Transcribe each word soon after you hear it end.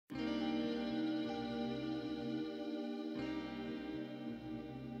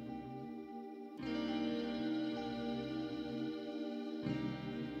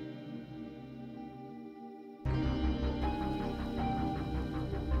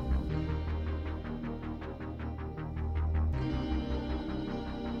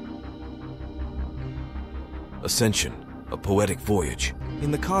Ascension, a poetic voyage.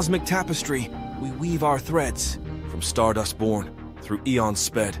 In the cosmic tapestry, we weave our threads. From stardust born, through eons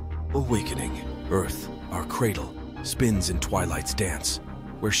sped. Awakening, Earth, our cradle, spins in twilight's dance,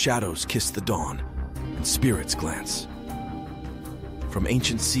 where shadows kiss the dawn, and spirits glance. From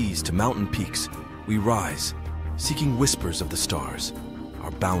ancient seas to mountain peaks, we rise, seeking whispers of the stars,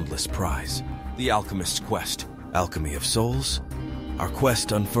 our boundless prize. The alchemist's quest, alchemy of souls, our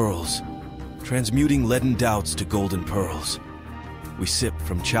quest unfurls, transmuting leaden doubts to golden pearls. We sip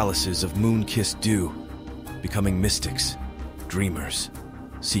from chalices of moon-kissed dew, becoming mystics, dreamers,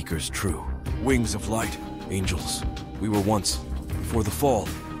 seekers true. Wings of light, angels, we were once, before the fall,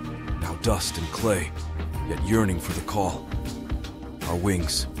 now dust and clay, yet yearning for the call. Our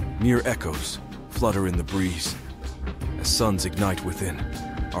wings, mere echoes, flutter in the breeze, as suns ignite within,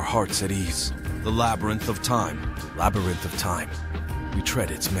 our hearts at ease. The labyrinth of time, we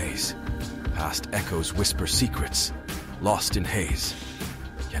tread its maze. Past echoes whisper secrets, lost in haze.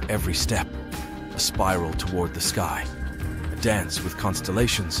 Yet every step, a spiral toward the sky, a dance with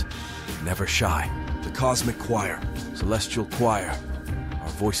constellations, never shy. The cosmic choir, celestial choir, our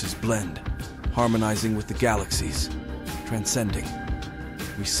voices blend, harmonizing with the galaxies, transcending.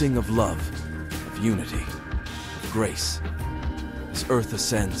 We sing of love, of unity, of grace. As Earth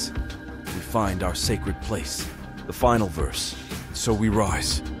ascends, we find our sacred place. The final verse, so we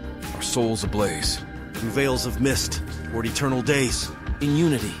rise, our souls ablaze, through veils of mist, toward eternal days. In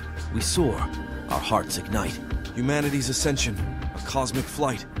unity, we soar, our hearts ignite. Humanity's ascension, a cosmic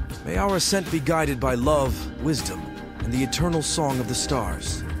flight. May our ascent be guided by love, wisdom, and the eternal song of the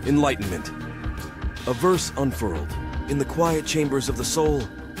stars. Enlightenment, a verse unfurled. In the quiet chambers of the soul,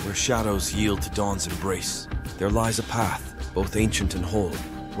 where shadows yield to dawn's embrace, there lies a path, both ancient and whole,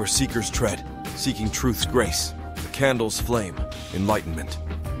 where seekers tread, seeking truth's grace. The candle's flame, enlightenment,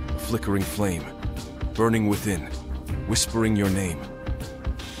 a flickering flame, burning within, whispering your name.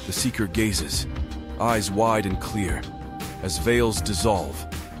 The seeker gazes, eyes wide and clear, as veils dissolve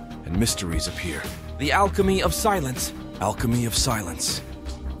and mysteries appear. The alchemy of silence,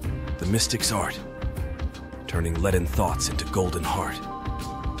 the mystic's art, turning leaden thoughts into golden heart.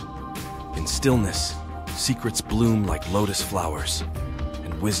 In stillness, secrets bloom like lotus flowers,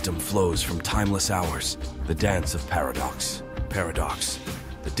 and wisdom flows from timeless hours. The dance of paradox,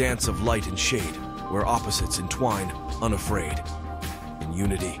 the dance of light and shade, where opposites entwine, unafraid. In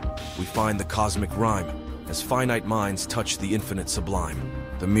unity, we find the cosmic rhyme, as finite minds touch the infinite sublime.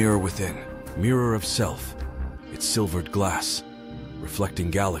 The mirror within, mirror of self, its silvered glass, reflecting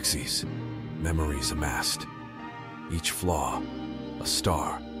galaxies, memories amassed. Each flaw, a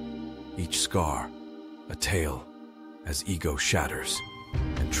star, each scar, a tale, as ego shatters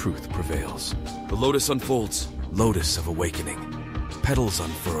and truth prevails. The lotus unfolds, lotus of awakening. Petals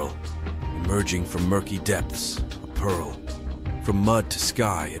unfurl, emerging from murky depths, a pearl. From mud to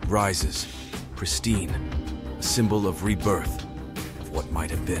sky it rises, pristine, a symbol of rebirth, of what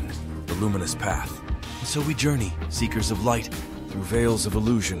might have been, the luminous path. And so we journey, seekers of light, through veils of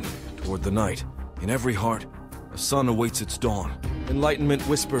illusion, toward the night. In every heart, a sun awaits its dawn. Enlightenment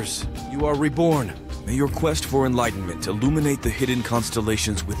whispers, you are reborn. May your quest for enlightenment illuminate the hidden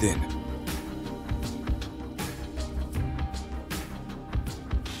constellations within.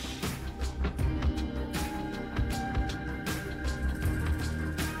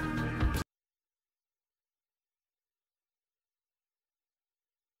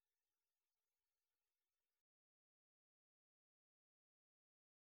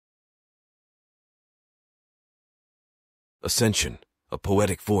 Ascension, a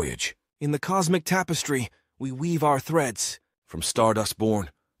poetic voyage. In the cosmic tapestry, we weave our threads. From stardust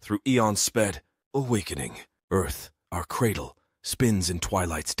born, through eons sped. Awakening, Earth, our cradle, spins in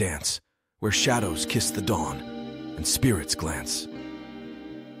twilight's dance, where shadows kiss the dawn, and spirits glance.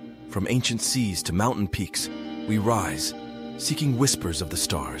 From ancient seas to mountain peaks, we rise, seeking whispers of the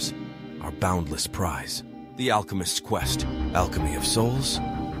stars, our boundless prize. The alchemist's quest, alchemy of souls,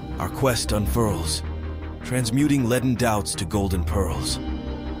 our quest unfurls, transmuting leaden doubts to golden pearls.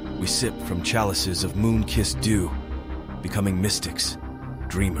 We sip from chalices of moon-kissed dew, becoming mystics,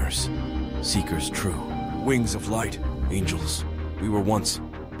 dreamers, seekers true. Wings of light, angels, we were once,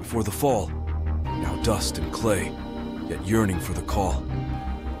 before the fall, now dust and clay, yet yearning for the call.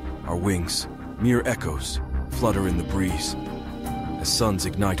 Our wings, mere echoes, flutter in the breeze, as suns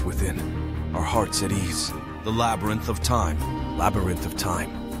ignite within, our hearts at ease. The labyrinth of time,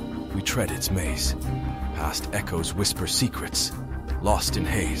 we tread its maze. Past echoes whisper secrets, lost in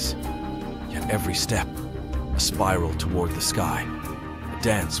haze. Yet every step, a spiral toward the sky, a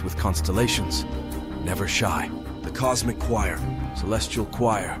dance with constellations, never shy. The cosmic choir, celestial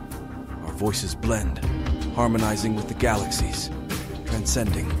choir, our voices blend, harmonizing with the galaxies,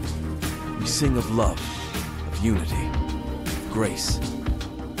 transcending. We sing of love, of unity, of grace.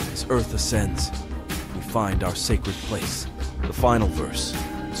 As Earth ascends, we find our sacred place. The final verse.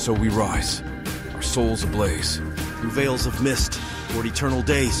 So we rise, our souls ablaze, through veils of mist, toward eternal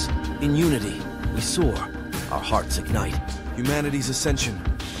days. In unity, we soar, our hearts ignite. Humanity's ascension,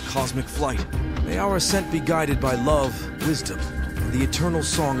 a cosmic flight. May our ascent be guided by love, wisdom, and the eternal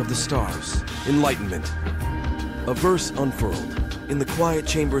song of the stars. Enlightenment. A verse unfurled. In the quiet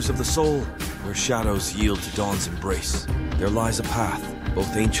chambers of the soul, where shadows yield to dawn's embrace, there lies a path,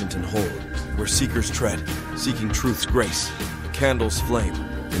 both ancient and whole, where seekers tread, seeking truth's grace. A candle's flame,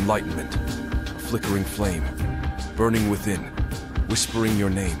 enlightenment. A flickering flame, burning within, whispering your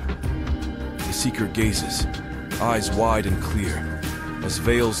name. The seeker gazes, eyes wide and clear, as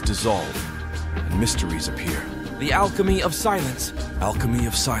veils dissolve and mysteries appear. The alchemy of silence. Alchemy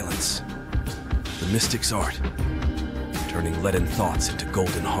of silence. The mystic's art, turning leaden thoughts into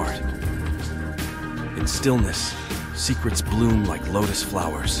golden heart. In stillness, secrets bloom like lotus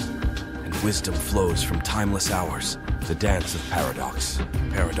flowers, and wisdom flows from timeless hours. The dance of paradox.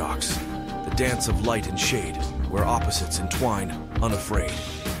 Paradox. The dance of light and shade, where opposites entwine, unafraid.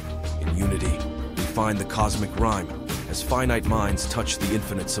 In unity, we find the cosmic rhyme, as finite minds touch the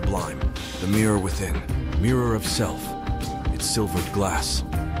infinite sublime. The mirror within, mirror of self, its silvered glass,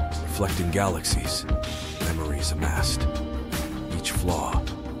 reflecting galaxies, memories amassed. Each flaw,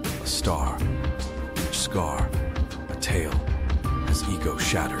 a star, each scar, a tale, as ego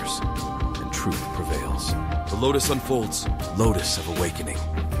shatters and truth prevails. The lotus unfolds, lotus of awakening.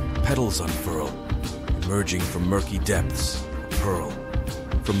 Petals unfurl, emerging from murky depths, a pearl.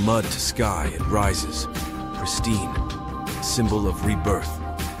 From mud to sky it rises, pristine, a symbol of rebirth,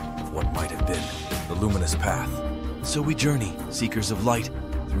 of what might have been, the luminous path. So we journey, seekers of light,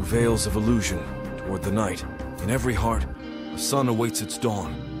 through veils of illusion, toward the night. In every heart, a sun awaits its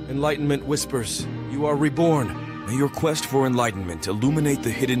dawn. Enlightenment whispers, you are reborn. May your quest for enlightenment illuminate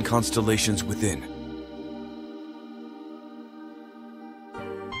the hidden constellations within.